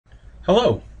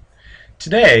Hello.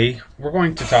 Today we're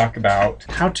going to talk about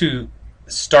how to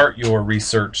start your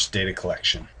research data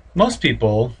collection. Most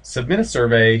people submit a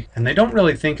survey and they don't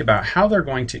really think about how they're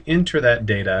going to enter that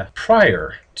data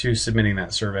prior to submitting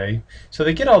that survey. So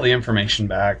they get all the information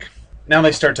back. Now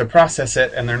they start to process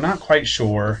it and they're not quite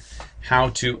sure how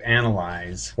to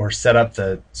analyze or set up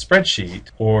the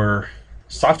spreadsheet or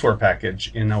software package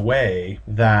in a way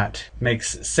that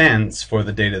makes sense for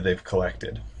the data they've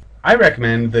collected. I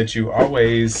recommend that you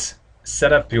always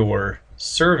set up your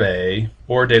survey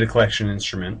or data collection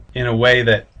instrument in a way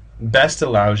that best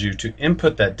allows you to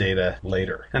input that data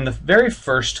later. And the very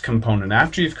first component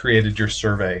after you've created your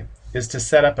survey is to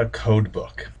set up a code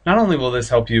book. Not only will this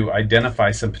help you identify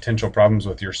some potential problems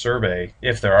with your survey,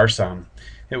 if there are some,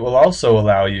 it will also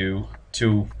allow you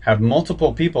to have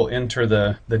multiple people enter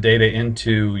the data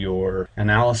into your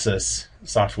analysis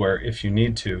software if you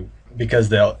need to,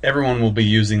 because everyone will be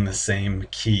using the same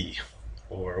key,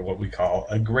 or what we call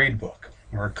a grade book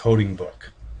or a coding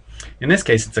book. In this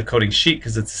case it's a coding sheet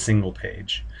because it's a single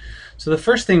page. So the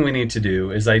first thing we need to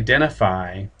do is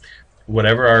identify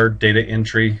whatever our data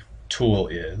entry tool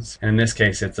is, and in this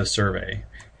case it's a survey.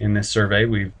 In this survey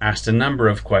we've asked a number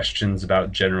of questions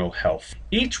about general health.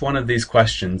 Each one of these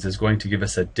questions is going to give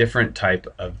us a different type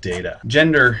of data.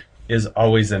 Gender is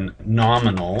always a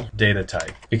nominal data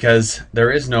type because there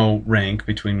is no rank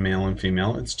between male and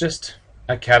female. It's just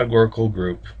a categorical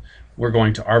group. We're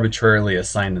going to arbitrarily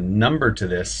assign a number to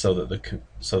this so that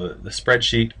the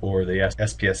spreadsheet or the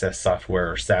SPSS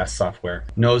software or SAS software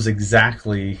knows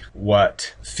exactly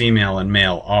what female and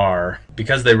male are.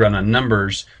 Because they run on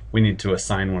numbers, we need to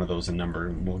assign one of those a number,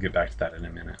 and we'll get back to that in a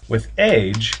minute. With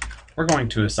age, we're going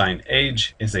to assign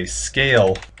age is a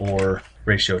scale or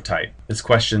ratio type. This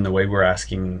question, the way we're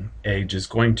asking age, is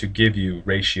going to give you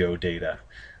ratio data,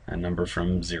 a number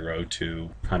from 0 to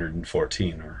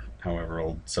 114 or however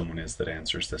old someone is that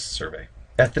answers this survey.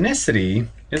 Ethnicity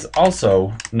is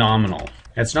also nominal.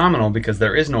 It's nominal because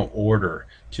there is no order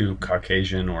to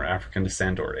Caucasian or African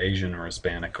descent or Asian or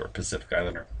Hispanic or Pacific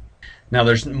Islander. Now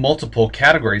there's multiple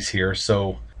categories here,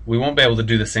 so we won't be able to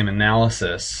do the same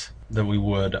analysis that we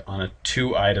would on a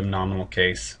 2-item nominal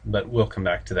case, but we'll come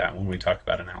back to that when we talk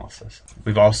about analysis.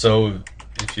 We've also,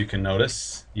 if you can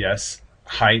notice, yes,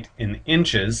 height in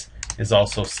inches is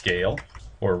also scale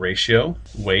or ratio.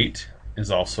 Weight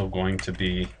is also going to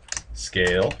be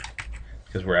scale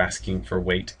because we're asking for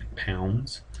weight in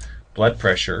pounds. Blood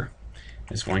pressure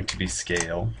is going to be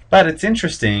scale. But it's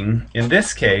interesting, in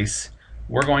this case,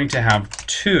 we're going to have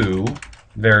 2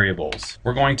 variables.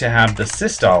 We're going to have the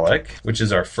systolic, which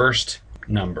is our first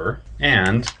number,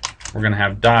 and we're going to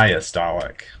have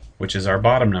diastolic, which is our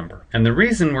bottom number. And the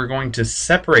reason we're going to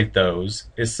separate those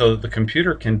is so that the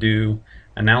computer can do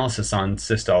analysis on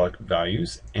systolic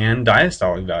values and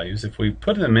diastolic values. If we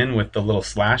put them in with the little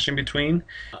slash in between,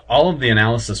 all of the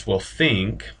analysis will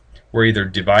think we're either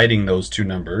dividing those 2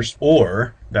 numbers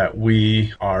or that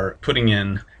we are putting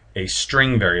in a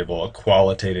string variable, a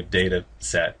qualitative data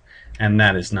set, and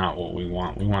that is not what we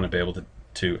want. We want to be able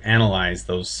to analyze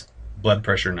those blood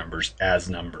pressure numbers as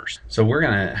numbers. So we're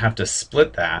going to have to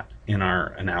split that in our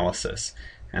analysis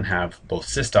and have both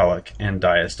systolic and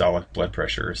diastolic blood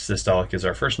pressure. Systolic is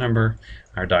our first number,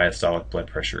 our diastolic blood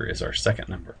pressure is our second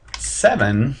number.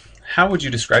 7, how would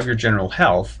you describe your general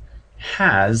health,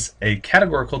 has a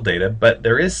categorical data, but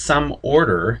there is some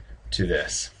order to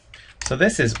this. So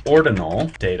this is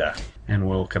ordinal data, and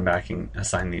we'll come back and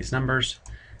assign these numbers.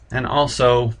 And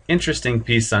also, interesting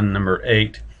piece on number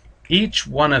 8, each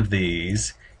one of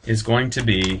these is going to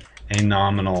be a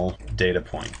nominal data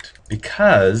point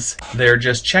because they're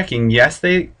just checking yes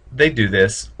they do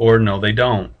this or no they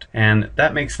don't, and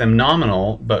that makes them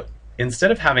nominal. But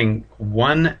instead of having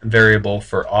 1 variable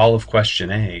for all of question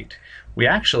 8, we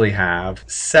actually have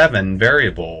 7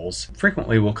 variables.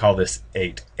 Frequently we'll call this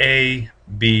 8A,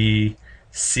 B,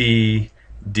 C,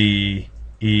 D,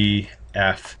 E,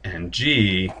 F, and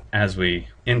G as we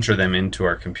enter them into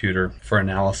our computer for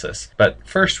analysis. But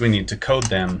first we need to code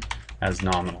them as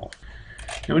nominal.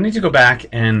 Now we need to go back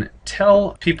and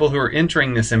tell people who are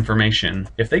entering this information,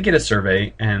 if they get a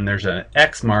survey and there's an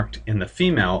X marked in the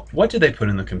female, what do they put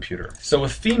in the computer? So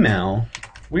with female,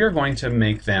 we are going to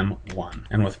make them 1,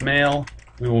 and with male,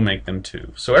 we will make them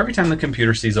 2. So every time the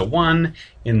computer sees a 1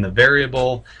 in the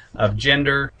variable of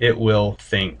gender, it will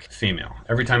think female.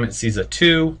 Every time it sees a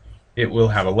 2, it will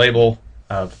have a label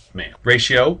of male.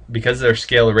 Ratio, because they're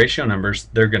scale or ratio numbers,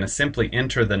 they're going to simply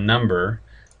enter the number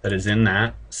that is in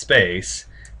that space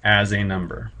as a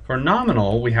number. For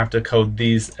nominal, we have to code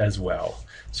these as well.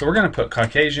 So we're going to put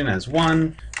Caucasian as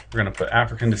 1, we're going to put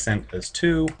African descent as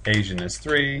 2, Asian as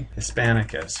 3,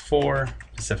 Hispanic as 4,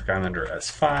 Pacific Islander as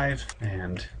 5,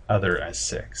 and other as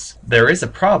 6. There is a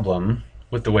problem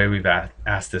with the way we've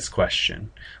asked this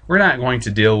question. We're not going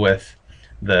to deal with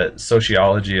the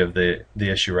sociology of the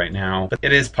issue right now, but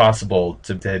it is possible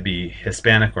to be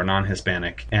Hispanic or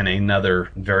non-Hispanic and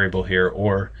another variable here,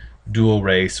 or dual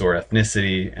race or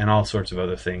ethnicity and all sorts of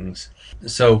other things.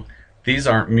 So these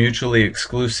aren't mutually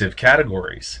exclusive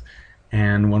categories,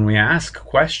 and when we ask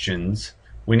questions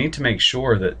we need to make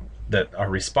sure that our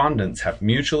respondents have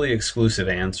mutually exclusive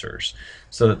answers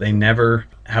so that they never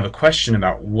have a question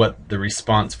about what the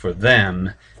response for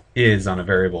them is on a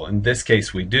variable. In this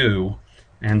case we do,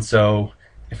 and so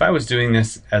if I was doing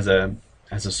this as a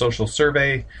social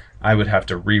survey, I would have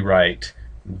to rewrite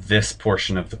this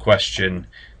portion of the question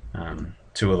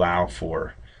to allow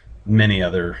for many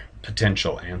other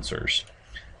potential answers.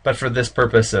 But for this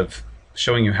purpose of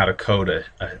showing you how to code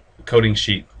a coding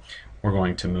sheet, we're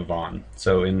going to move on.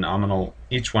 So in Nominal,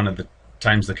 each one of the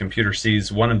times the computer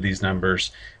sees one of these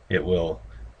numbers, it will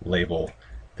label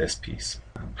this piece.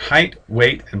 Height,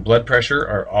 weight, and blood pressure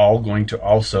are all going to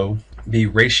also be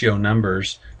ratio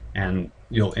numbers, and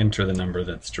you'll enter the number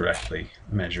that's directly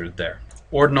measured there.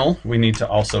 Ordinal, we need to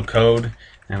also code,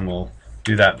 and we'll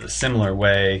do that the similar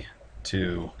way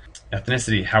to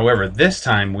ethnicity. However, this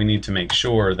time we need to make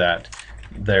sure that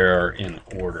they're in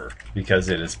order, because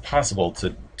it is possible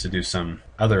to do some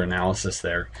other analysis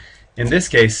there. In this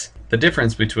case, the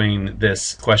difference between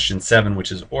this question 7,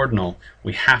 which is ordinal,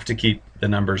 we have to keep the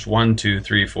numbers 1, 2,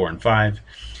 3, 4, and 5.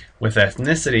 With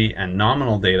ethnicity and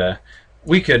nominal data,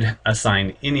 we could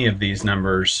assign any of these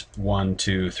numbers 1,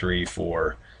 2, 3,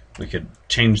 4. We could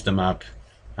change them up.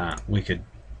 We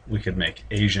could make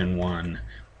Asian 1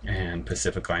 and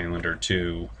Pacific Islander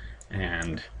 2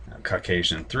 and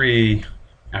Caucasian 3,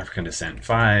 African descent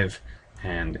 5,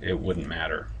 and it wouldn't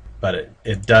matter. But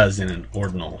it does in an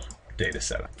ordinal data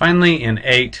set. Finally, in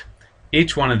 8,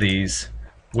 each one of these,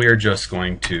 we're just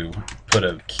going to put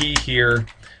a key here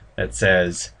that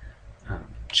says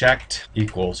checked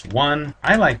equals 1.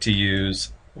 I like to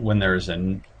use, when there's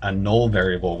a null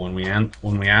variable, when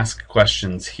we ask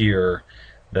questions here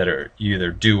that are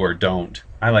either do or don't,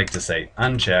 I like to say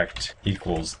unchecked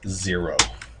equals 0.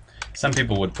 Some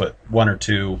people would put 1 or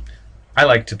 2. I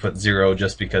like to put 0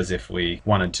 just because if we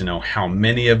wanted to know how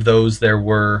many of those there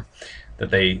were that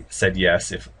they said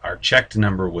yes, if our checked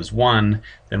number was 1,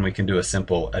 then we can do a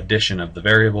simple addition of the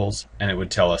variables and it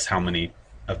would tell us how many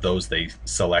of those they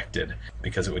selected,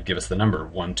 because it would give us the number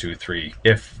 1, 2, 3.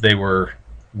 If they were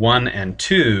 1 and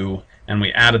 2 and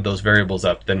we added those variables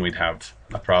up, then we'd have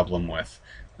a problem with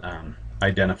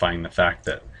identifying the fact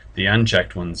that the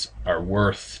unchecked ones are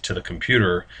worth to the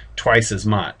computer twice as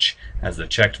much as the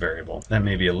checked variable. That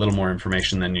may be a little more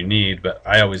information than you need, but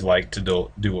I always like to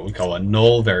do what we call a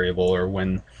null variable, or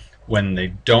when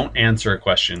they don't answer a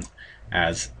question,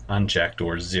 as unchecked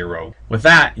or 0. With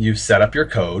that, you've set up your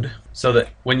code so that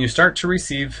when you start to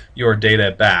receive your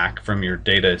data back from your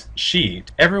data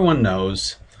sheet, everyone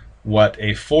knows what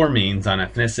a 4 means on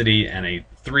ethnicity and a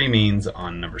 3 means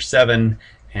on number 7,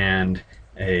 and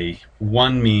a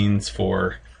 1 means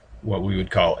for what we would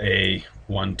call a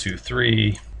 1, 2,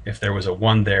 3. If there was a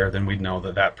 1 there, then we'd know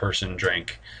that that person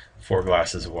drank 4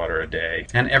 glasses of water a day,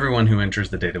 and everyone who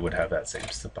enters the data would have that same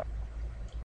stuff.